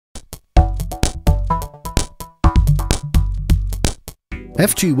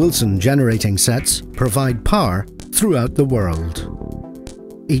FG Wilson generating sets provide power throughout the world.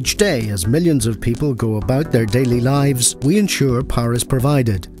 Each day, as millions of people go about their daily lives, we ensure power is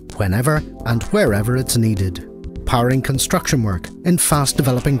provided, whenever and wherever it's needed. Powering construction work in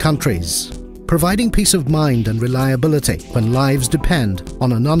fast-developing countries. Providing peace of mind and reliability when lives depend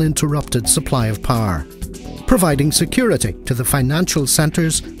on an uninterrupted supply of power. Providing security to the financial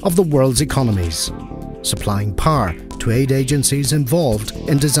centres of the world's economies. Supplying power to aid agencies involved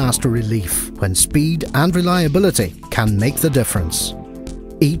in disaster relief when speed and reliability can make the difference.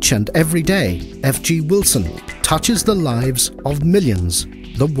 Each and every day, FG Wilson touches the lives of millions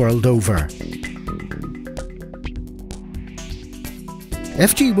the world over.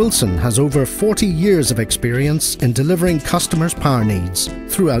 FG Wilson has over 40 years of experience in delivering customers' power needs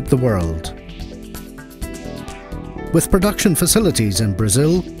throughout the world. With production facilities in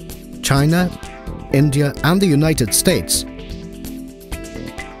Brazil, China, India and the United States,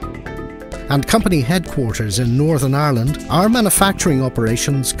 and company headquarters in Northern Ireland, our manufacturing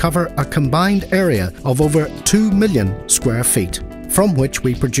operations cover a combined area of over 2 million square feet, from which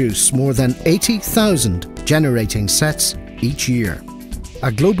we produce more than 80,000 generating sets each year.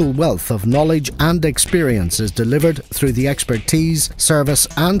 A global wealth of knowledge and experience is delivered through the expertise, service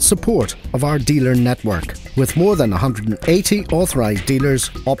and support of our dealer network, with more than 180 authorised dealers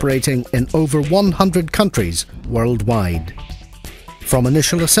operating in over 100 countries worldwide. From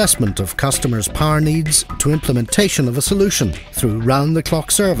initial assessment of customers' power needs to implementation of a solution through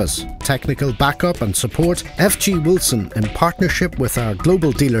round-the-clock service, technical backup and support, FG Wilson, in partnership with our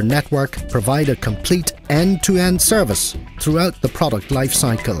global dealer network, provide a complete end-to-end service throughout the product life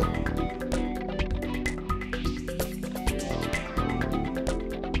cycle.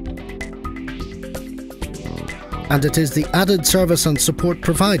 And it is the added service and support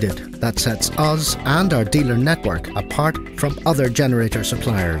provided that sets us and our dealer network apart from other generator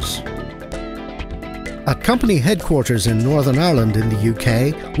suppliers. At company headquarters in Northern Ireland in the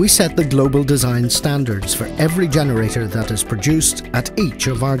UK, we set the global design standards for every generator that is produced at each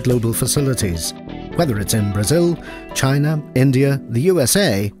of our global facilities, whether it's in Brazil, China, India, the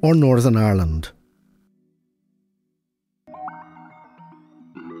USA or Northern Ireland.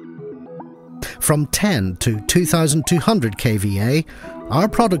 From 10 to 2200 kVA, our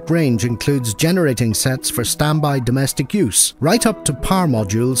product range includes generating sets for standby domestic use, right up to power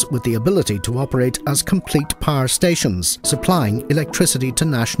modules with the ability to operate as complete power stations, supplying electricity to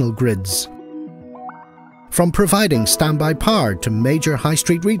national grids. From providing standby power to major high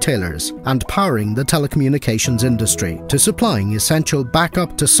street retailers and powering the telecommunications industry, to supplying essential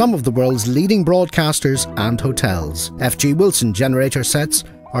backup to some of the world's leading broadcasters and hotels, FG Wilson generator sets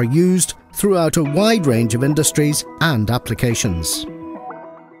are used throughout a wide range of industries and applications.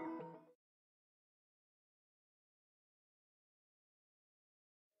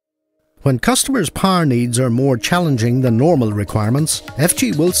 When customers' power needs are more challenging than normal requirements,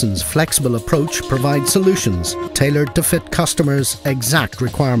 FG Wilson's flexible approach provides solutions tailored to fit customers' exact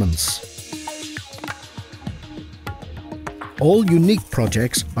requirements. All unique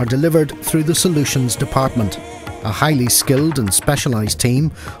projects are delivered through the Solutions Department, a highly skilled and specialised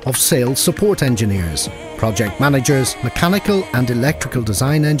team of sales support engineers, project managers, mechanical and electrical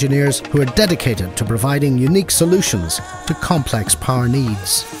design engineers who are dedicated to providing unique solutions to complex power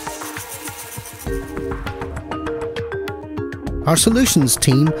needs. Our solutions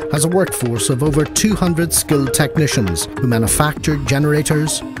team has a workforce of over 200 skilled technicians who manufacture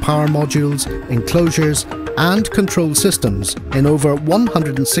generators, power modules, enclosures and control systems in over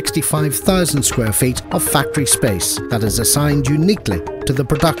 165,000 square feet of factory space that is assigned uniquely to the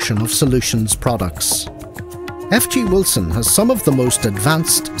production of solutions products. FG Wilson has some of the most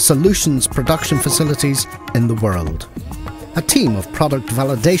advanced solutions production facilities in the world. A team of product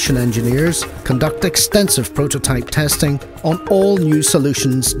validation engineers conduct extensive prototype testing on all new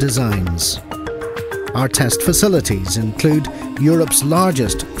solutions designs. Our test facilities include Europe's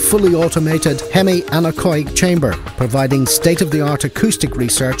largest fully automated hemi-anechoic chamber, providing state-of-the-art acoustic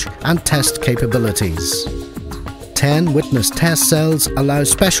research and test capabilities. 10 witness test cells allow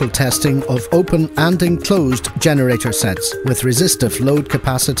special testing of open and enclosed generator sets with resistive load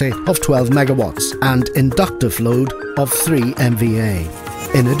capacity of 12 megawatts and inductive load of 3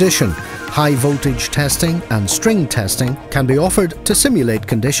 MVA. In addition, high voltage testing and string testing can be offered to simulate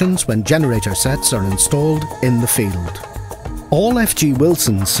conditions when generator sets are installed in the field. All FG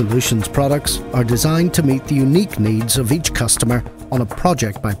Wilson Solutions products are designed to meet the unique needs of each customer on a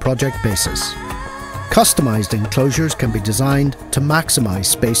project-by-project basis. Customized enclosures can be designed to maximize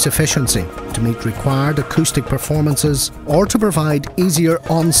space efficiency, to meet required acoustic performances, or to provide easier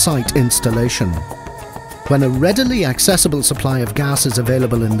on-site installation. When a readily accessible supply of gas is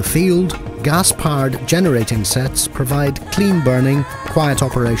available in the field, gas-powered generating sets provide clean burning, quiet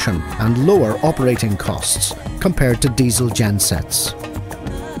operation and lower operating costs compared to diesel gen sets.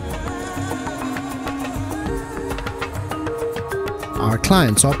 Our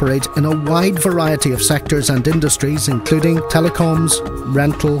clients operate in a wide variety of sectors and industries, including telecoms,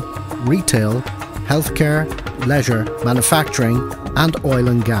 rental, retail, healthcare, leisure, manufacturing and oil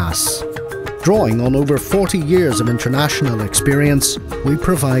and gas. Drawing on over 40 years of international experience, we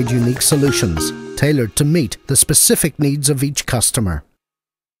provide unique solutions tailored to meet the specific needs of each customer.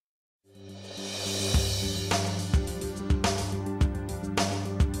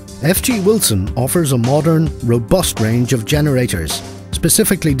 FG Wilson offers a modern, robust range of generators,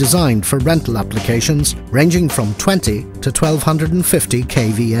 specifically designed for rental applications ranging from 20 to 1250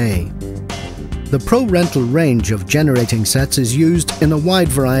 kVA. The Pro Rental range of generating sets is used in a wide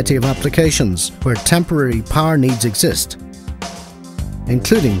variety of applications where temporary power needs exist,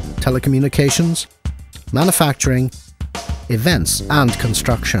 including telecommunications, manufacturing, events and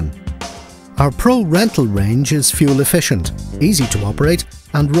construction. Our Pro Rental range is fuel efficient, easy to operate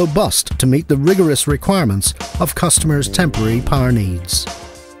and robust to meet the rigorous requirements of customers' temporary power needs.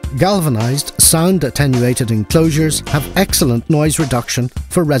 Galvanized, sound attenuated enclosures have excellent noise reduction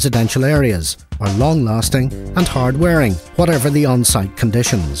for residential areas, are long-lasting and hard-wearing, whatever the on-site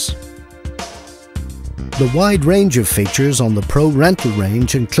conditions. The wide range of features on the Pro Rental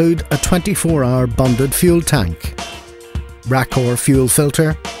range include a 24-hour bonded fuel tank, Racor fuel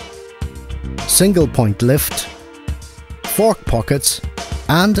filter, single-point lift, fork pockets,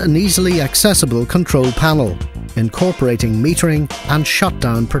 and an easily accessible control panel, incorporating metering and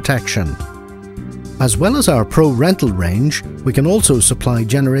shutdown protection. As well as our Pro Rental range, we can also supply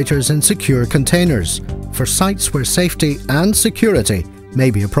generators in secure containers for sites where safety and security may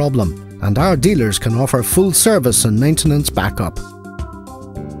be a problem, and our dealers can offer full service and maintenance backup.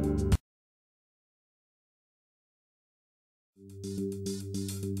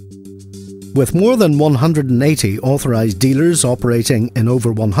 With more than 180 authorised dealers operating in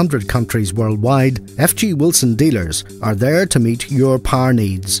over 100 countries worldwide, FG Wilson dealers are there to meet your power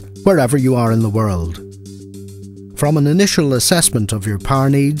needs wherever you are in the world. From an initial assessment of your power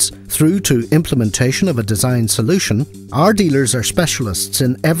needs through to implementation of a design solution, our dealers are specialists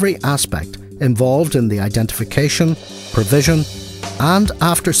in every aspect involved in the identification, provision and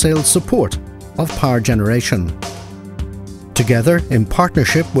after-sales support of power generation. Together, in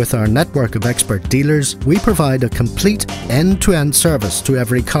partnership with our network of expert dealers, we provide a complete end-to-end service to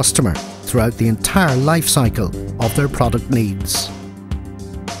every customer throughout the entire life cycle of their product needs.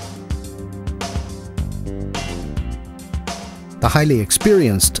 The highly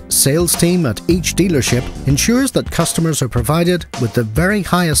experienced sales team at each dealership ensures that customers are provided with the very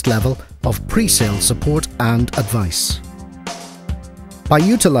highest level of pre-sale support and advice. By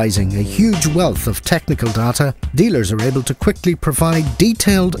utilising a huge wealth of technical data, dealers are able to quickly provide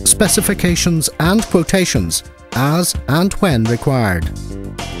detailed specifications and quotations as and when required.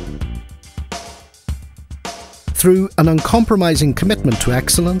 Through an uncompromising commitment to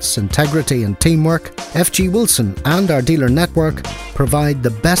excellence, integrity and teamwork, FG Wilson and our dealer network provide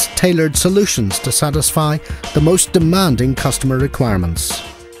the best tailored solutions to satisfy the most demanding customer requirements.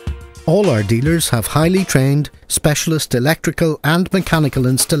 All our dealers have highly trained, specialist electrical and mechanical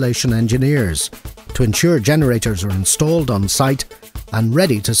installation engineers to ensure generators are installed on site and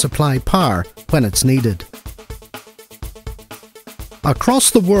ready to supply power when it's needed.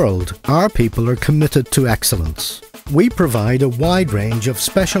 Across the world, our people are committed to excellence. We provide a wide range of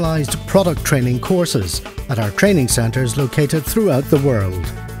specialised product training courses at our training centres located throughout the world.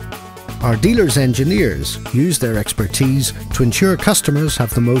 Our dealers' engineers use their expertise to ensure customers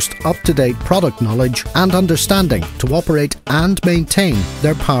have the most up-to-date product knowledge and understanding to operate and maintain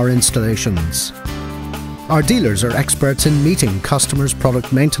their power installations. Our dealers are experts in meeting customers'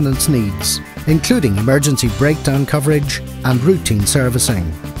 product maintenance needs, including emergency breakdown coverage and routine servicing.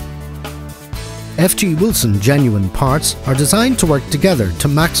 FG Wilson Genuine Parts are designed to work together to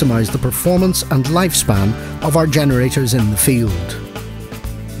maximise the performance and lifespan of our generators in the field.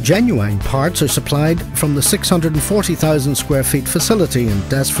 Genuine parts are supplied from the 640,000 square feet facility in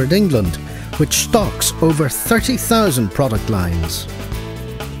Desford, England, which stocks over 30,000 product lines.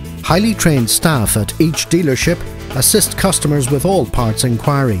 Highly trained staff at each dealership assist customers with all parts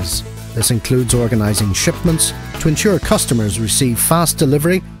inquiries. This includes organising shipments to ensure customers receive fast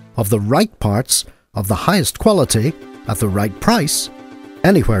delivery of the right parts of the highest quality at the right price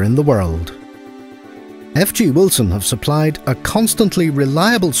anywhere in the world. FG Wilson have supplied a constantly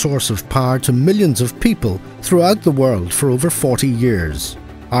reliable source of power to millions of people throughout the world for over 40 years.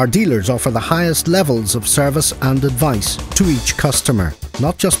 Our dealers offer the highest levels of service and advice to each customer,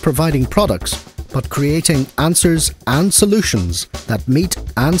 not just providing products, but creating answers and solutions that meet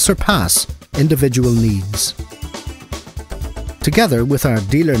and surpass individual needs. Together with our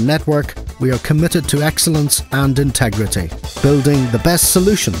dealer network, we are committed to excellence and integrity, building the best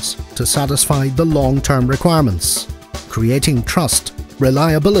solutions to satisfy the long-term requirements, creating trust,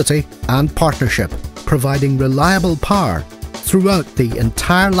 reliability and partnership, providing reliable power throughout the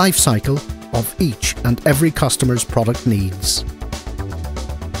entire life cycle of each and every customer's product needs.